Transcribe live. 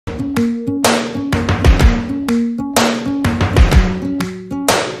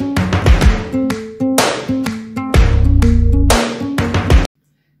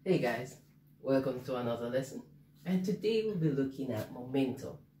lesson, and today we'll be looking at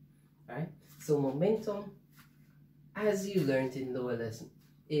momentum. Right? So momentum, as you learned in lower lesson,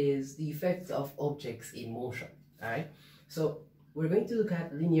 is the effect of objects in motion. Right? So we're going to look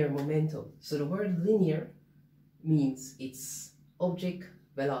at linear momentum. So the word linear means its object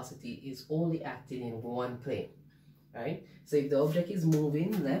velocity is only acting in one plane. Right? So if the object is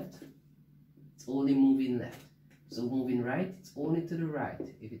moving left, it's only moving left. So moving right, it's only to the right.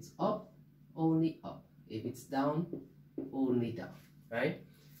 If it's up, only up. If it's down, only down. Right?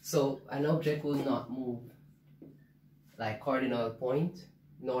 So an object will not move like cardinal point,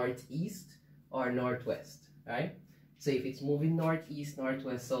 northeast or northwest. Right? So if it's moving northeast,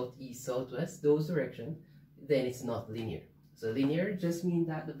 northwest, southeast, southwest, those directions, then it's not linear. So linear just means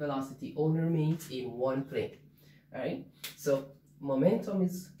that the velocity only remains in one plane. Right? So momentum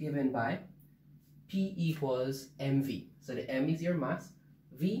is given by P equals mv. So the m is your mass,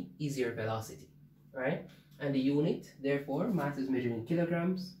 v is your velocity, right? And the unit, therefore, mass is measured in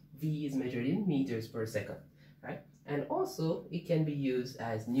kilograms, v is measured in meters per second, right? And also, it can be used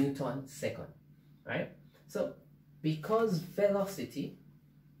as Newton second, right? So, because velocity,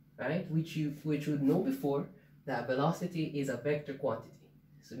 right, which you would know before, that velocity is a vector quantity.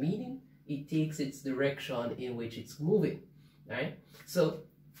 So, meaning it takes its direction in which it's moving, right? So,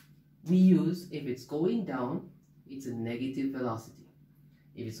 we use, if it's going down, it's a negative velocity.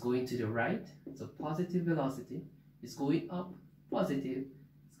 If it's going to the right, it's a positive velocity. If it's going up, positive.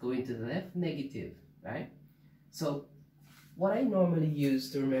 It's going to the left, negative, right? So what I normally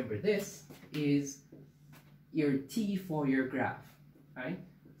use to remember this is your t for your graph, right?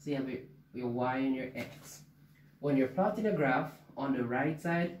 So you have your y and your x. When you're plotting a graph, on the right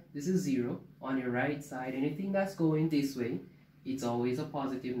side, this is 0. On your right side, anything that's going this way, it's always a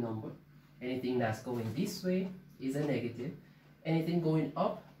positive number. Anything that's going this way is a negative. Anything going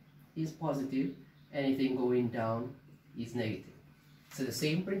up is positive. Anything going down is negative. So the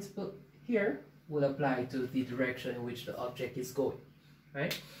same principle here will apply to the direction in which the object is going,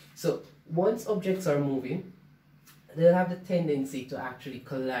 right? So once objects are moving, they'll have the tendency to actually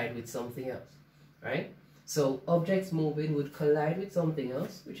collide with something else, right? So objects moving would collide with something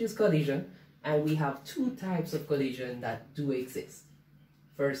else, which is collision. And we have two types of collision that do exist.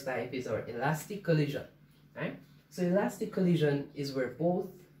 First type is our elastic collision, right? So elastic collision is where both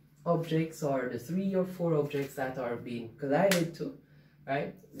objects, or the 3 or 4 objects that are being collided to,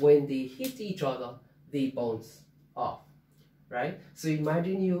 right? When they hit each other, they bounce off, right? So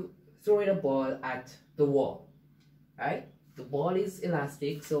imagine you throwing a ball at the wall, right? The ball is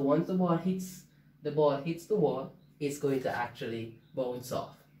elastic, so once the ball hits the wall, it's going to actually bounce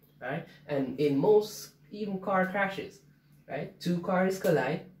off. Right? And in most, even car crashes, right? 2 cars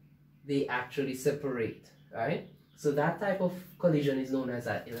collide, they actually separate, right? So that type of collision is known as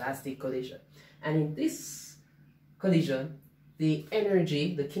an elastic collision. And in this collision, the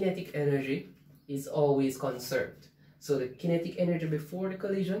energy, the kinetic energy, is always conserved. So the kinetic energy before the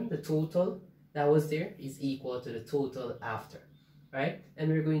collision, the total that was there, is equal to the total after, right? And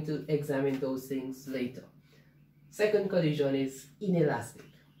we're going to examine those things later. Second collision is inelastic.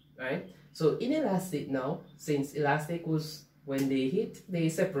 Right? So inelastic now, since elastic was when they hit, they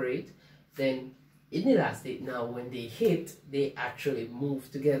separate, then inelastic now, when they hit, they actually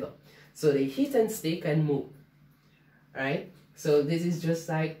move together. So they hit and stick and move. Right? So this is just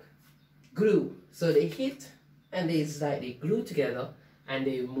like glue. So they hit and it's like they glue together and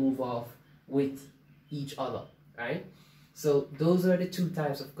they move off with each other. Right? So those are the 2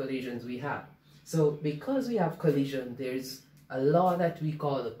 types of collisions we have. So because we have collision, there's a law that we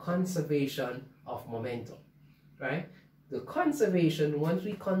call the conservation of momentum, right? The conservation, once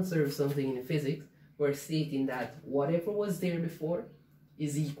we conserve something in physics, we're stating that whatever was there before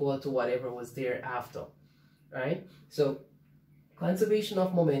is equal to whatever was there after, right? So conservation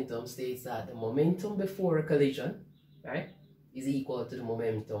of momentum states that the momentum before a collision, right, is equal to the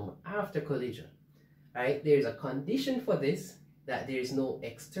momentum after collision, right? There's a condition for this, that there's no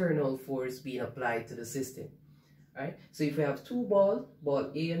external force being applied to the system. Right? So if we have 2 balls,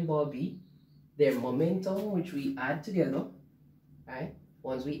 ball A and ball B, their momentum, which we add together, right?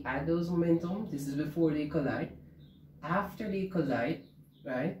 Once we add those momentum, this is before they collide. After they collide,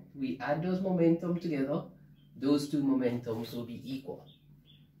 right, we add those momentum together, those 2 momentums will be equal,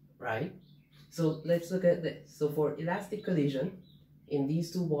 right? So let's look at this. So for elastic collision, in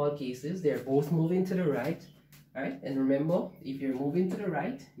these 2 ball cases, they're both moving to the right, right? And remember, if you're moving to the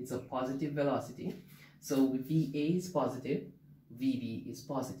right, it's a positive velocity. So VA is positive, VB is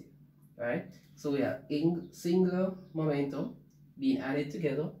positive, right? So we have singular momentum being added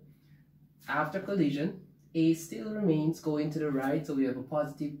together. After collision, A still remains going to the right, so we have a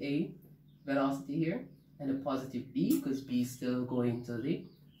positive A velocity here, and a positive B, because B is still going to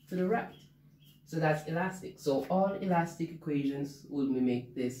the right. So that's elastic. So all elastic equations will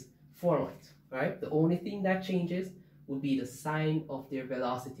mimic this format, right? The only thing that changes would be the sign of their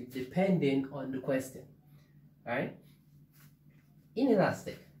velocity depending on the question, right?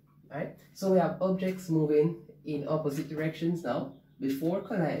 Inelastic, right? So we have objects moving in opposite directions now before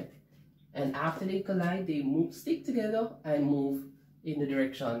collide, and after they collide, they stick together and move in the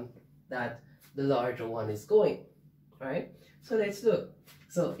direction that the larger one is going, right? So let's look.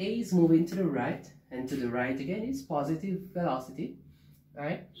 So A is moving to the right, and to the right again is positive velocity,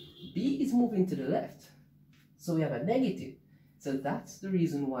 right? B is moving to the left, so we have a negative. So that's the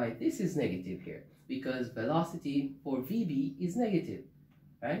reason why this is negative here, because velocity for VB is negative,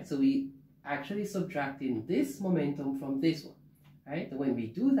 right? So we actually subtracting this momentum from this one, right? And when we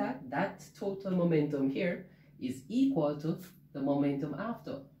do that, that total momentum here is equal to the momentum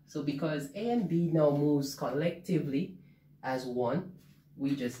after. So because A and B now moves collectively as one,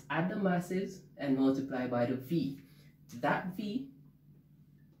 we just add the masses and multiply by the V. That V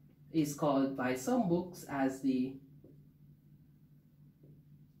is called by some books as the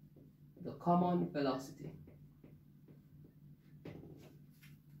common velocity.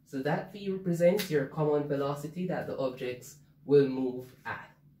 So that V represents your common velocity that the objects will move at,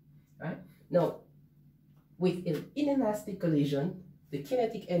 right? Now, with an inelastic collision, the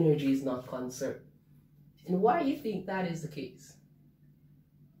kinetic energy is not conserved. And why do you think that is the case?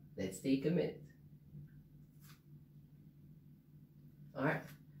 Let's take a minute. All right,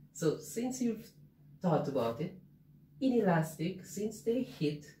 so since you've thought about it, inelastic, since they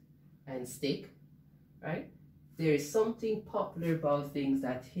hit and stick, right? There is something popular about things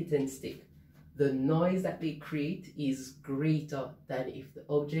that hit and stick. The noise that they create is greater than if the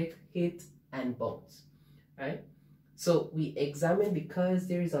object hit and bounce, right? So we examine because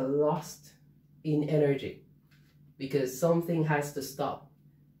there is a loss in energy, because something has to stop,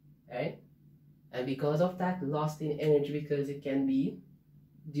 right? And because of that loss in energy, because it can be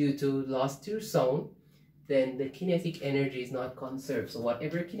due to loss to sound, then the kinetic energy is not conserved. So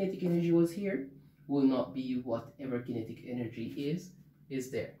whatever kinetic energy was here will not be whatever kinetic energy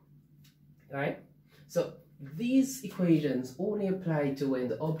is there, right? So these equations only apply to when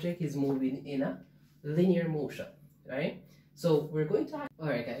the object is moving in a linear motion, right? So we're going to, all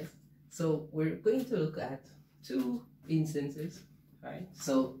right guys, so we're going to look at two instances, right?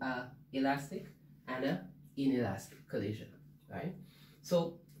 So elastic and a inelastic collision, right?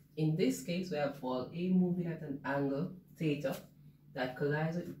 So in this case, we have ball A moving at an angle theta that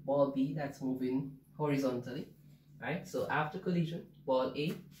collides with ball B that's moving horizontally, right? So after collision, ball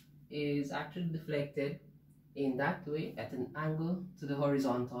A is actually deflected in that way at an angle to the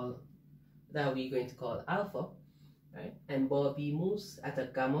horizontal that we're going to call alpha, right? And ball B moves at a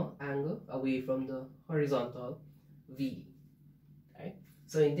gamma angle away from the horizontal V, right?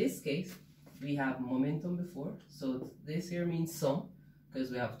 So in this case, we have momentum before. So this here means sum, because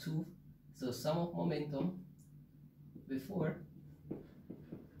we have two. So sum of momentum before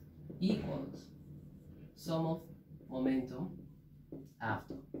equals sum of momentum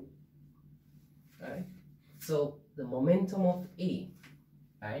after, right? So the momentum of A,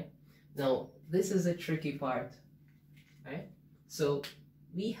 right? Now this is a tricky part, right? So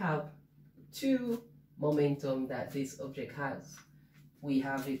we have two momentum that this object has. We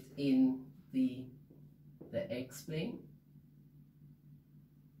have it in the x plane,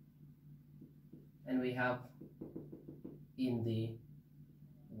 and we have in the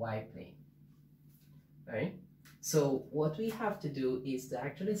y plane, right? So what we have to do is to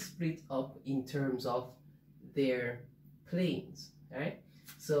actually split up in terms of their planes, right?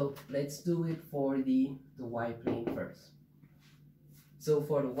 So let's do it for the y plane first. So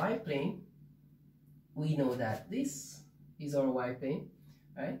for the y plane, we know that this is our y plane,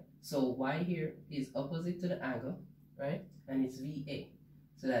 right? So y here is opposite to the angle, right? And it's VA.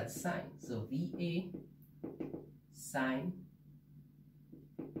 So that's sine. So VA sine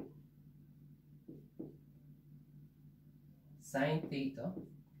theta,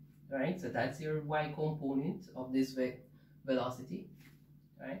 right? So that's your y component of this velocity,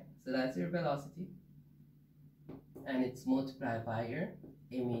 right? So that's your velocity, and it's multiplied by your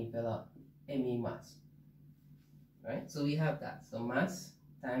ME mass, right? So we have that. So mass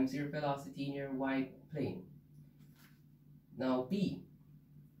times your velocity in your y plane. Now B,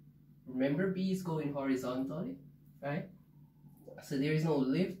 remember B is going horizontally, right? So there is no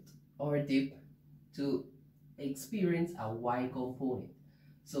lift or dip to experience a y component.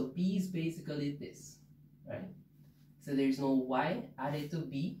 So B is basically this, right? So there's no y added to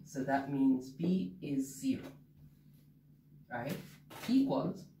B, so that means B is 0, right?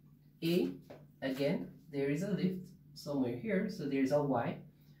 Equals A, again, there is a lift somewhere here, so there's a y,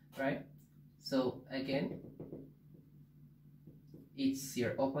 right? So again, it's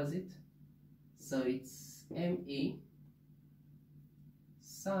your opposite, so it's MA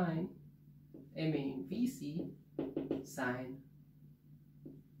sine MA VC sine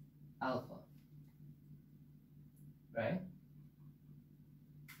alpha, right?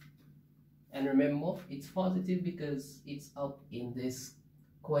 And remember, it's positive because it's up in this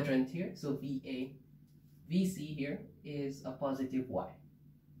quadrant here, so VA VC here is a positive y,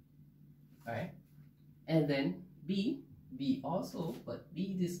 right? And then B also, but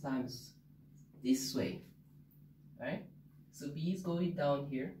B this time's this way, right? So B is going down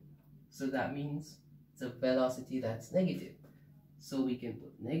here, so that means it's a velocity that's negative. So we can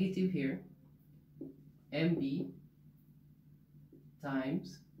put negative here, MB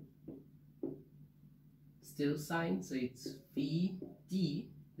times, still sine, so it's VD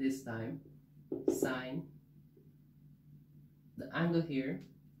this time, sine, the angle here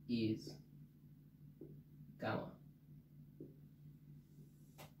is gamma,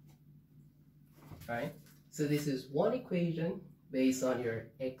 right? So this is one equation based on your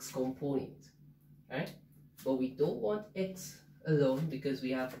x component, right? But we don't want x alone because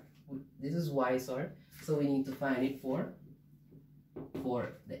we have, this is y, sorry, so we need to find it for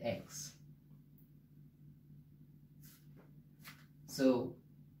the x. So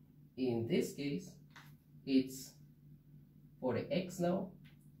in this case, it's for the x now,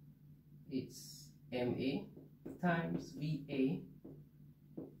 it's MA times VA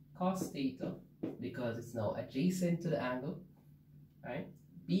cos theta, because it's now adjacent to the angle, right?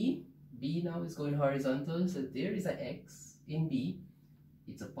 B now is going horizontal, so there is an x in B,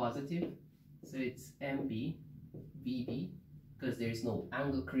 it's a positive, so it's MB VB, because there is no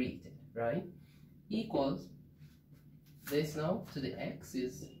angle created, right? Equals this now to the x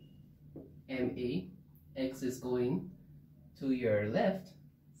is MA, x is going to your left,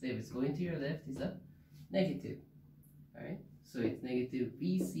 so if it's going to your left, it's a negative, right? So it's negative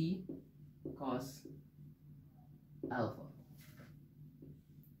VC cos alpha,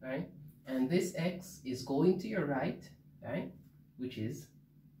 right? And this x is going to your right, right, which is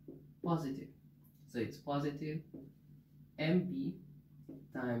positive. So it's positive MB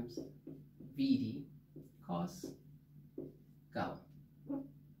times VD cos gamma.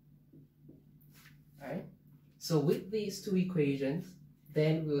 Alright, so with these two equations,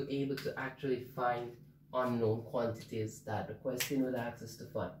 then we're able to actually find unknown quantities that the question would ask us to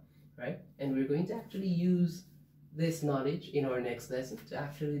find, right? And we're going to actually use this knowledge in our next lesson to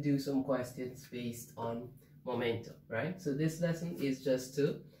actually do some questions based on momentum, right? So this lesson is just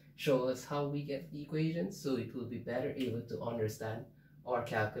to show us how we get the equations, so it will be better able to understand our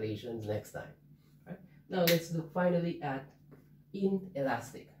calculations next time, right? Now let's look finally at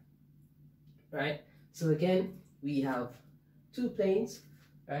inelastic, right? So again, we have two planes,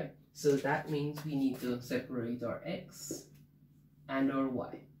 right? So that means we need to separate our x and our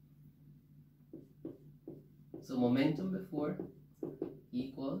y. So momentum before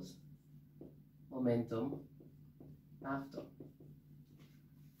equals momentum after.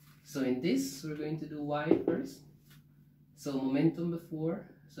 So in this, we're going to do y first. So momentum before,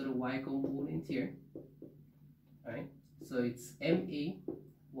 so the y component here, right? So it's MA,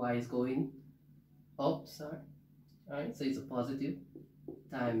 y is going up, sorry, alright, so it's a positive,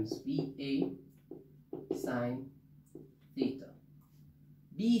 times VA sine theta.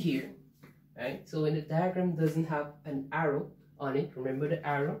 B here, right? So when the diagram doesn't have an arrow on it, remember the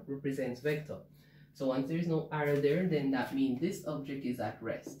arrow represents vector. So once there's no arrow there, then that means this object is at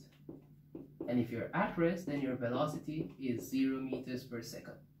rest. And if you're at rest, then your velocity is 0 meters per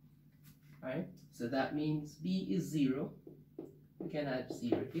second. Alright, so that means B is 0. We can add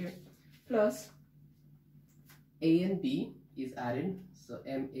 0 here. Plus A and B is added, so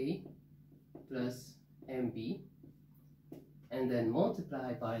MA plus MB, and then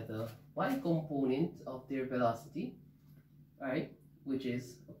multiply by the y component of their velocity, right, which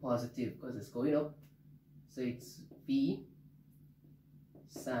is a positive because it's going up, so it's V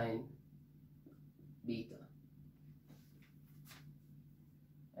sine beta,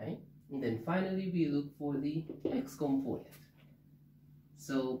 right? And then finally we look for the x component.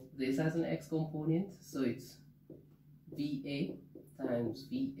 So this has an x component, so it's VA times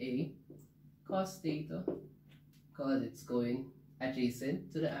VA cos theta, because it's going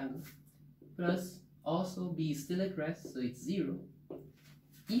adjacent to the angle, plus also B is still at rest, so it's 0,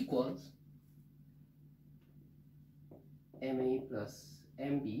 equals MA plus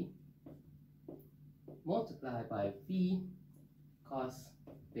MB multiplied by V cos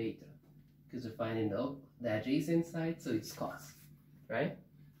beta, because we're finding the adjacent side, so it's cos, right?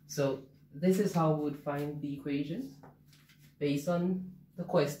 So this is how we would find the equations based on the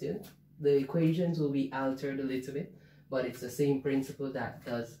question. The equations will be altered a little bit, but it's the same principle that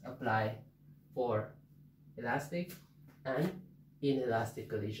does apply for elastic and inelastic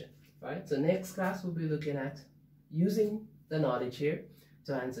collision, right? So next class we'll be looking at using the knowledge here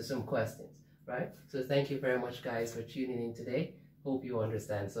to answer some questions, right? So thank you very much guys for tuning in today. Hope you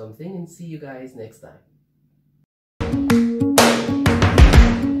understand something, and see you guys next time.